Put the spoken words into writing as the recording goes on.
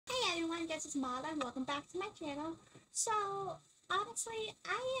everyone, this is Mala and welcome back to my channel. So, honestly,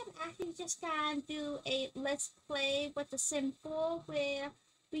 I am actually just gonna do a let's play with the simple where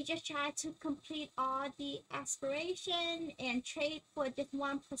we just try to complete all the aspiration and trade for just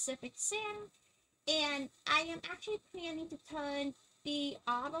one specific sim. And I am actually planning to turn the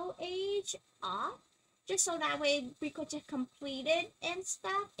auto age off just so that way we could just complete it and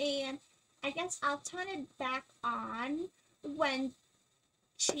stuff. And I guess I'll turn it back on when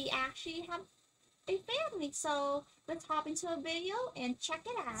she actually have a family. So let's hop into a video and check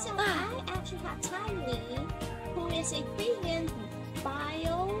it out. So I actually have Tiny, who is a vegan.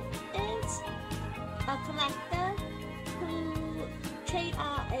 Bio is a collector who trade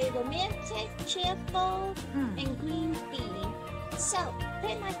a romantic, cheerful, and green bee. So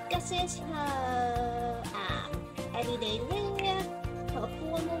pretty much this is her everyday wear, her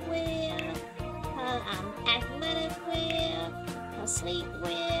formal wear, her athletic wear, her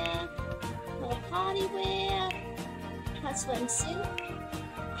sleepwear, her party wear, her swimsuit,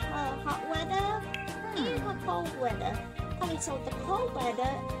 her hot weather, and her cold weather. Okay, so the cold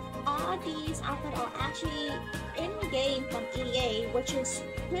weather, all these outfits are actually in game from EA, which is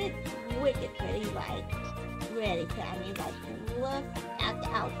pretty wicked pretty, like, really pretty. I mean, like, look at the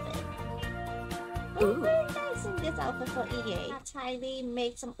outfit. Look very nice in this outfit for EA. Tylee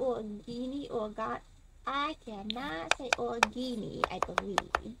make some origini or got I cannot say origini, I believe.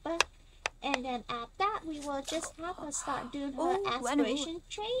 And then after that, we will just have her start doing her aspiration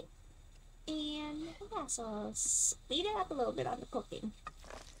trait. And yeah, so speed it up a little bit on the cooking.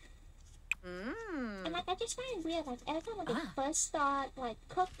 And like I just find it weird, like every time when they first start like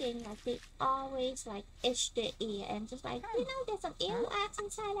cooking, like they always like itch their ear and just like, there's some earwax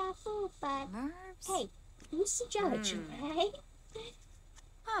inside our food, but hey, who's to judge, right?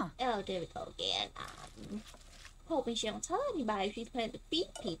 Oh, there we go again. Hoping she don't tell anybody she's planning to feed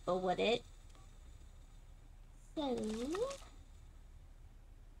people with it. So,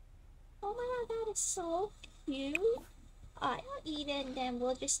 oh my god, that is so cute. Alright, I'll eat it and then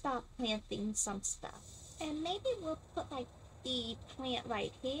we'll just start planting some stuff. And maybe we'll put like the plant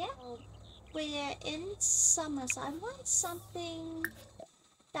right here. We're in summer, so I want something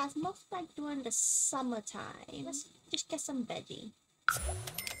that's most like during the summertime. Let's just get some veggie.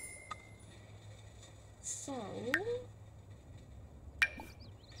 So...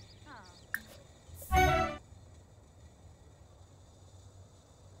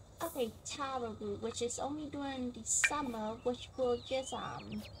 okay, taro root, which is only during the summer, which will just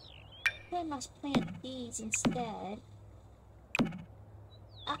pretty much plant these instead.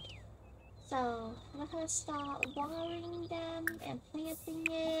 Okay, so let her start watering them and planting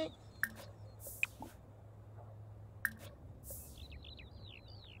it.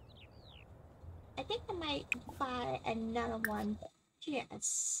 I think I might buy another one.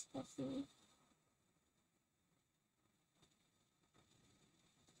 Yes, let's see.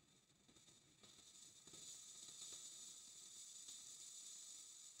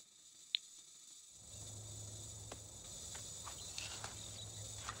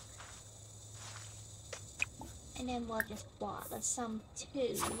 And then we'll just water some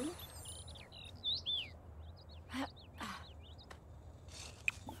too.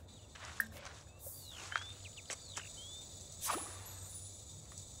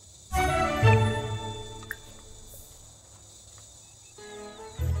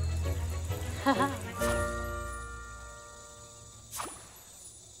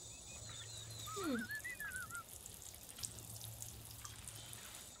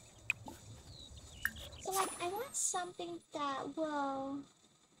 So like I want something that will,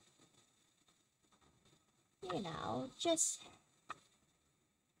 just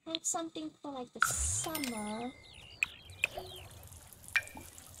have something for like the summer.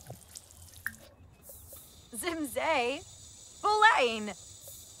 Zimzay, Bulain,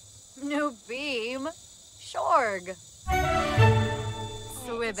 No Beam, Shorg,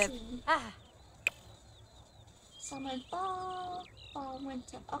 Swibib. Summer, fall,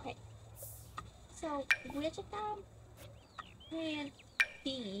 winter. Okay. So we're just gonna plant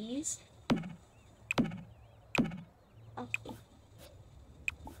these. Okay.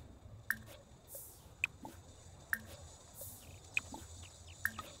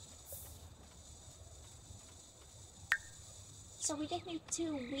 So we just need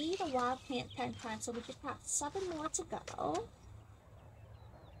to weed a wild plant 10 times, so we just have 7 more to go.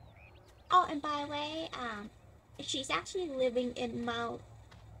 Oh, and by the way, she's actually living in Mount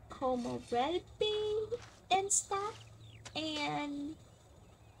Komorebi and stuff, and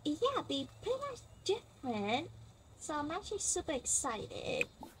yeah, be pretty much different. So I'm actually super excited.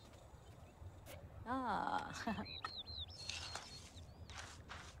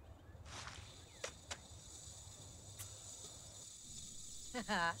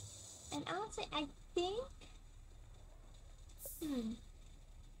 And honestly, I think,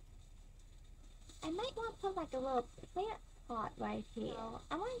 I might want to put like a little plant pot right here.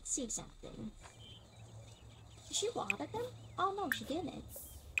 I want to see something. Did she water them? Oh no, she didn't.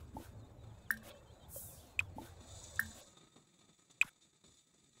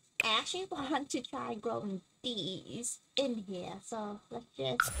 I actually want to try growing these in here, so let's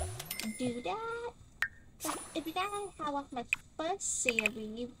just do that. But if you guys have watched my first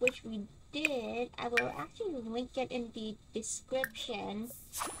series, which we did, I will actually link it in the description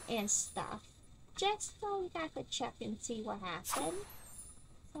and stuff, just so you guys could check and see what happened.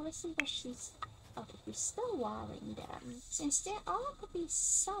 So let's see what she's... Okay, we're still watering them. Since they're all could be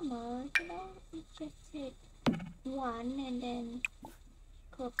summer, you know, we just take one and then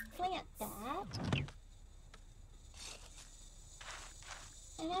could plant that.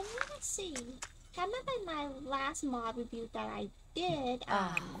 And then let's see. I remember in my last mod review that I did,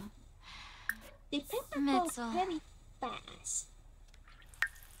 the pepper goes pretty fast.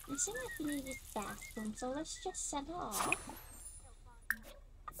 It seems like we need a bathroom, so let's just set it off.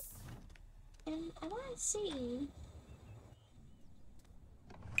 And I want to see.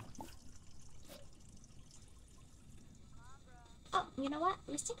 Oh, you know what?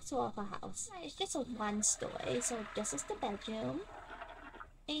 Let's take a tour of our house. It's just a one story, so this is the bedroom.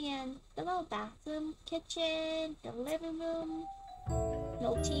 And the little bathroom, kitchen, the living room.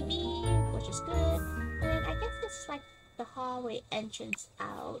 No TV, which is good. And I guess this is like the hallway entrance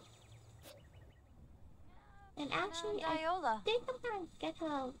out. And actually, I think I'm gonna get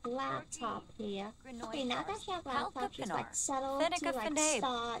her laptop here. Okay, now that she has a laptop, she's like settled to like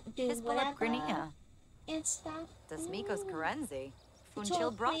start doing whatever and stuff. Dasmikos Karenzi,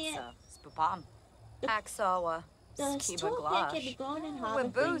 Funchil Bratsa, Spupam, Aksawa, The store plant can be grown in hot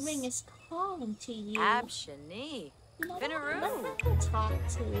and the ring is calling to you. Abshani, Vinaroo. Let's have to talk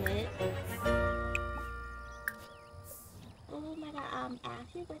to it. Oh my god,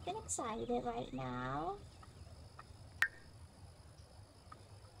 actually we're getting excited right now.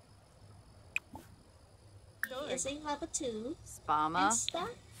 Is a level 2. Spama, stuff.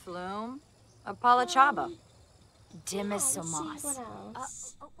 Flume, Apalachaba, Yeah, let's see Dimisomas. what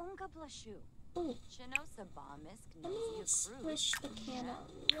else. Unga Blashu, Ooh, Chinosabamis, let me switch the camera.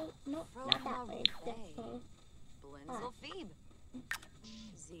 Nope, not that way. That way. Blinzel Phoebe,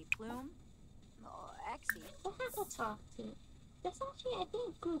 Z Plume, Exie. We'll have to talk to. This actually, I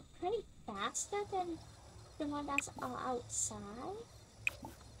think, grew pretty faster than the one that's outside.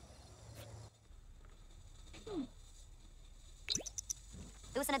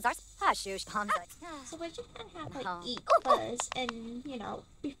 So we're just gonna have like eat first, and you know,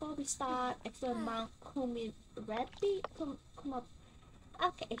 before we start exploring Mount Kumi Redby, come up.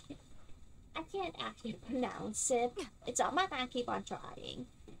 Okay, I can't actually pronounce it. It's all my gonna keep on trying.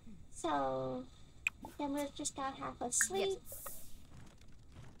 So then we're just gonna have a sleep.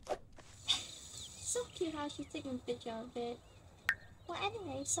 So cute how she's taking a picture of it. Well,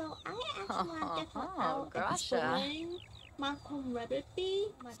 anyway, so I actually want to get her out exploring Mount Kumi Redby.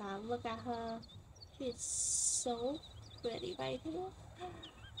 Oh my god, look at her. She's so pretty right here.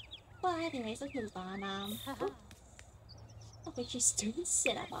 Well, anyways, let's move on. Okay, she's doing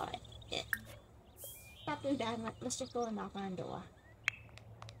sit up. Alright. Yeah. Stop doing that. Let's just go and knock on the door.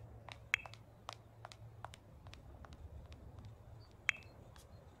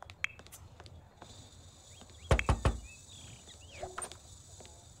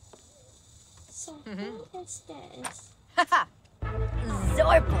 So, who is this?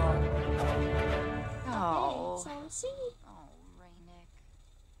 Zorpo. Okay, so see. Oh, Rainick.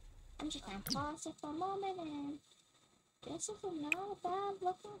 I'm just gonna pause it for a moment and this is not a bad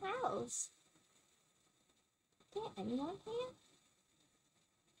looking house. Is there anyone here?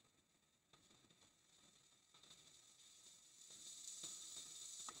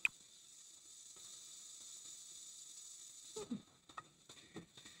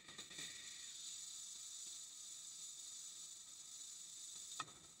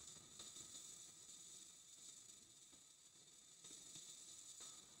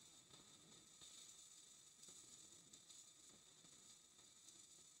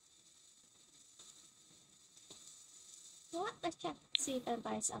 What? Let's check see if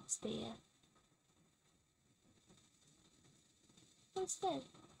everybody's upstairs. What's this?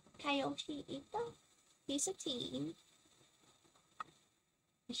 Kayoshi Ito? He's a teen.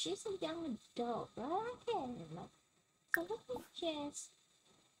 She's a young adult, right? I can't remember. So let me just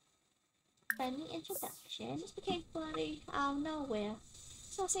friendly introduction. Just became funny out of nowhere.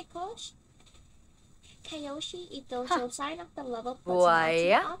 So say coach. Kayoshi Ito, so sign up the level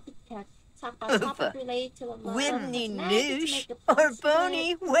personality architect. Talk a topic related to the love Whitney of magic to Noosh make a or post, but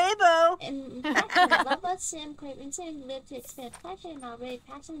Bony Huevo. in fact, the love sim, Craven Sim live to expand pleasure and are really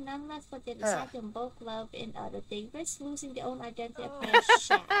passionate nonetheless, but they decide to both love and other. They risk losing their own identity of their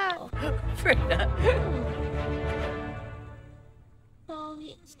shadow. Frida. So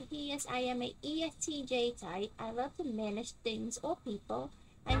he is, I am a ESTJ type. I love to manage things or people.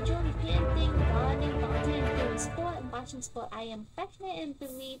 I enjoy painting, gardening, volunteering, doing sport, and watching sport. I am affectionate and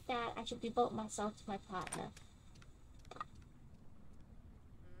believe that I should devote myself to my partner.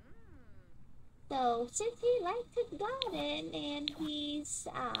 So since he likes to garden and he's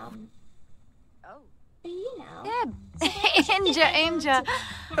Oh. you know, Inja, Inja.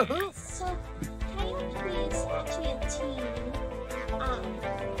 so Coyote is actually a teen.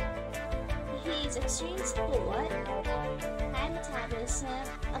 He's extreme sport, high metabolism,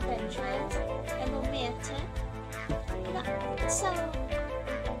 adventurous, and romantic. So I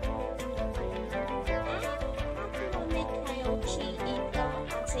will make Coyote Ito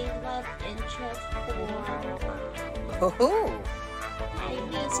as a love interest for Oh.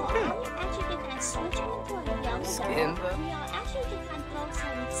 Ivy. So I'm actually gonna switch him into a young Skimbo? girl. We are actually gonna throw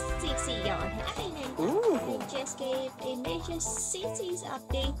some CC on him. Ooh. They just gave a major CC's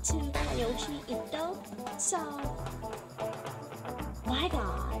update to Coyote Ito. So, my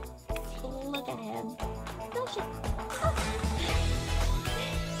god, look at him. Don't you?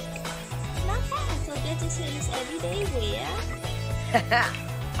 Not bad. So this is his everyday wear.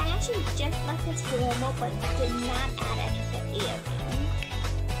 I actually just left his formal, but did not add anything in.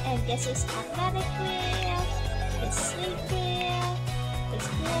 And this is athletic wear, his sleep wear, his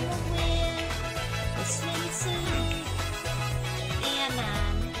formal wear, his swimsuit, and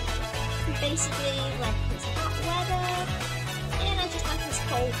basically like his hot weather, and I just like his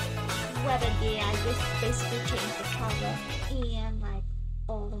cold weather gear. I just basically changed the color, and like,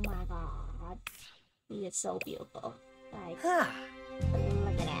 oh my god, he is so beautiful. Like, look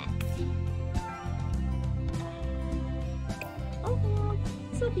at that. Oh,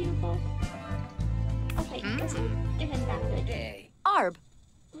 so beautiful. Okay, let's get him back to the game. Hey. Arb.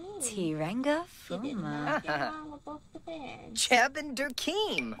 Ooh, Tirenga he did Fuma. not get along with both the fans. Cheb and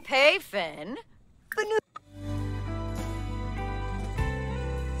Durkeem. Payfin.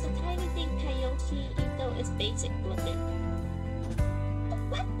 So Tiny think Coyote Ito is basic looking.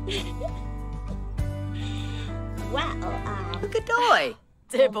 What? Wow, Godoy.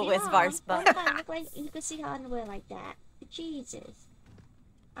 Dibble is yeah, Varspa. what if I look like you could see her underwear like that? Jesus.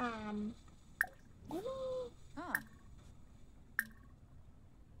 You know, Huh.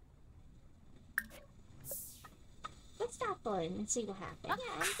 let's stop on and see what happens.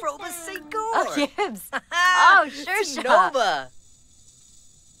 Yeah, I'm just Crova gonna- Segor. Oh, Yibs. Oh, sure, sure. Nova.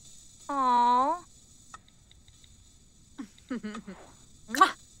 Aww.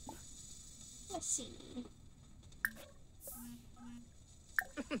 Let's see.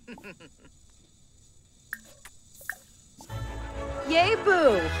 Yay,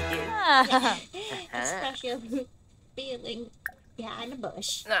 boo. Especially feeling behind the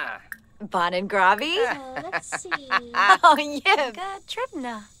bush. Nah. Bon and Gravi. So let's see. Oh, Yib.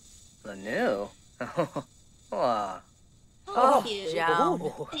 Tribna. Lanu. Oh. Oh, cute. Jown.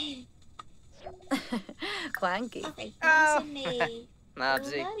 Oh. Clanky. Okay, Oh. he's in a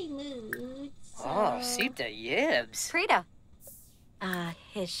Mobsy. bloody mood. So... Oh, Sita Yibs. Frida.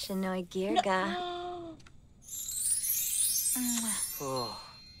 Hishinoi Girga. No. Oh.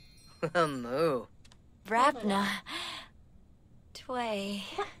 Moo. Brabna. Tway.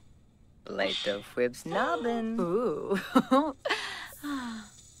 Blade of Whibs Nobbin. Ooh.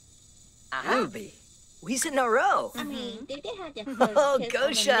 Ruby. We's in a row. I mean, they did have their first Oh, kiss on the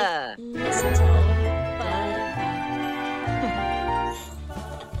Gosha. mistletoe, but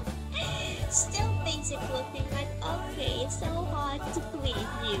still basic looking. Like, okay, it's so hard to please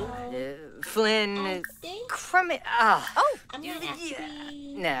you. Flynn. I think Crummy. Ah. Oh, I'm gonna ask Yeah.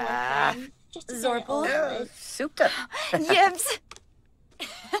 the Nah. boyfriend just to get it Zorpal? over with, Souped up. Yibs.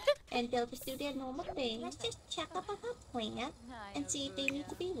 and they'll just do their normal thing. Let's just check up on her plant and see if they need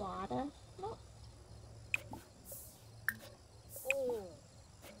to be watered. Nope.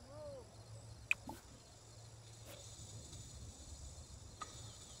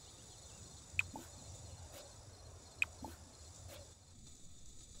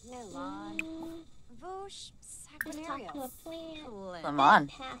 Nilon. Voosh. Let's talk to Saquinario. a plant. Come on.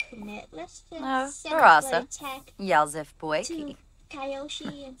 Passionate. Let's just No, send Barasa. a tech Yalzif to Boyki.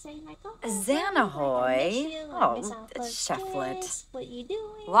 Coyote and say like, oh, Xanahoy. I miss you, I Oh, miss our it's first Shefflet. kiss, what you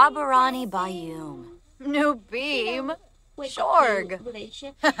doing? Wabarani Anything? Bayum. New beam. With the Shorg. cute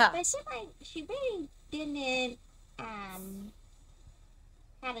relationship. But it seemed like she really didn't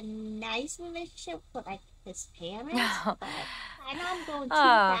had a nice relationship with like his parents, but I know I'm going too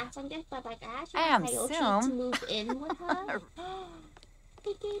Oh. fast on this, but like I actually I am want Kyoshi soon. to move in with her.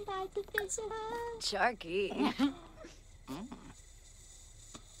 He came by to visit her. Sharky.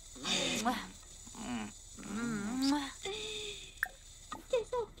 They're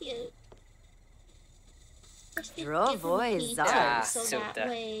so cute. Just give Zdrovoy him pizza Zara. so that Super.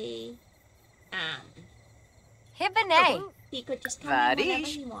 way, Hibane. he could just come in whenever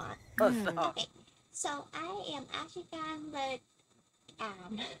Varish. he wants. Oh, Okay, so I am actually gonna let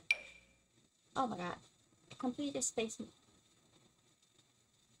oh my god, complete the space.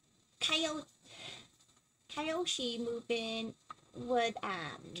 Kyoshi move in with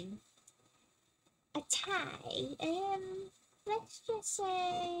a tie, and let's just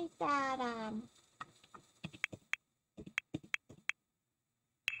say that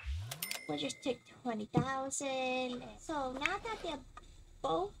we'll just take 20,000. So now that they're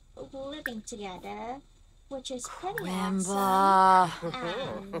both living together, which is pretty awesome.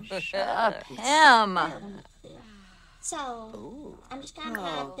 Wimba. Shut up, him. So Ooh. I'm just gonna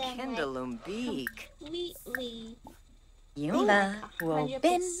have Oh, them like Kindleumbeek. completely Yumba. Wobin.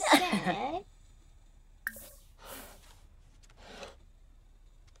 100%.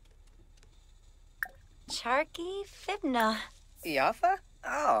 Charky Fibna. Yafa?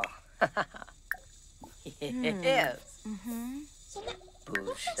 Oh. Yes. So now,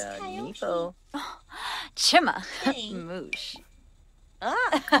 Busha Kyoshi? Nepo. Chima. Hey. Moosh.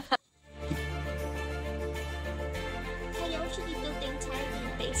 Kyoshi building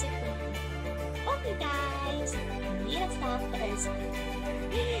tiny basically. Hope you guys need stuff is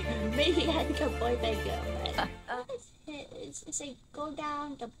maybe I think a boyfriend girlfriend. It's a go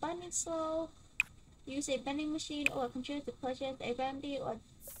down the bunny slow, use a vending machine or a computer to purchase a remedy or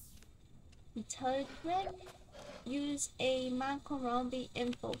detergent, use a Macaroni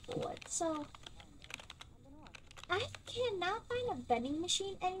info board. So I cannot find a vending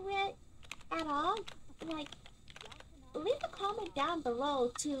machine anywhere at all. Like, leave a comment down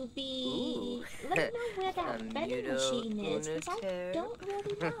below to be let me know where that vending machine is, because I don't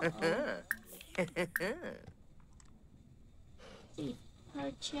really know. See,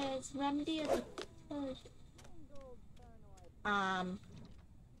 purchase remedy or detergent.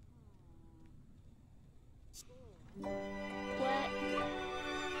 What?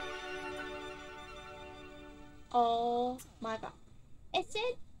 Oh my god. Is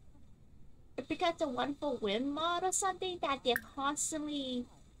it because the one for Win mod or something that they're constantly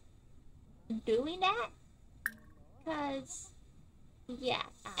doing that? Cause yeah,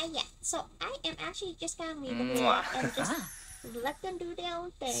 yeah. So I am actually just gonna leave it there Mwah. and just let them do their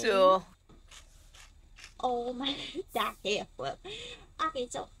own thing. So, Oh my, that hair flip. Okay,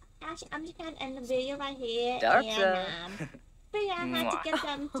 so actually, I'm just gonna end the video right here, Darksa. and figure out how to Mwah. get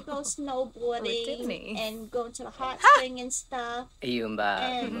them to go snowboarding Disney. and go to the hot spring and stuff. Yumba.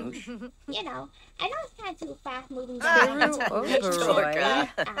 And Moosh. you know, I know it's kind of too fast moving Ah, down into True relationship, Overboy.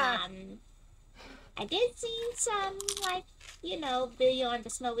 but I did see some like video on the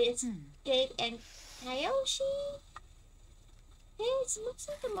snowy escape, and Kyoshi. It looks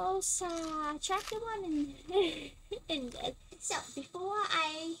like the most attractive one in so before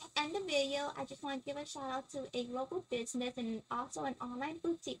I end the video, I just want to give a shout out to a local business and also an online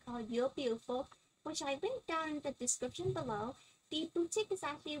boutique called You're Beautiful, which I linked down in the description below. The boutique is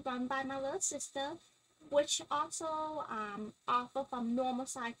actually run by my little sister, which also offer from normal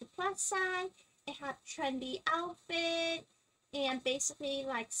size to plus size. It have trendy outfit and basically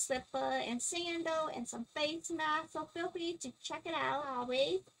like slipper and sandal and some face mask. So feel free to check it out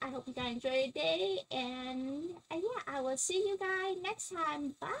always. I hope you guys enjoy your day, and yeah, I will see you guys next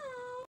time. Bye.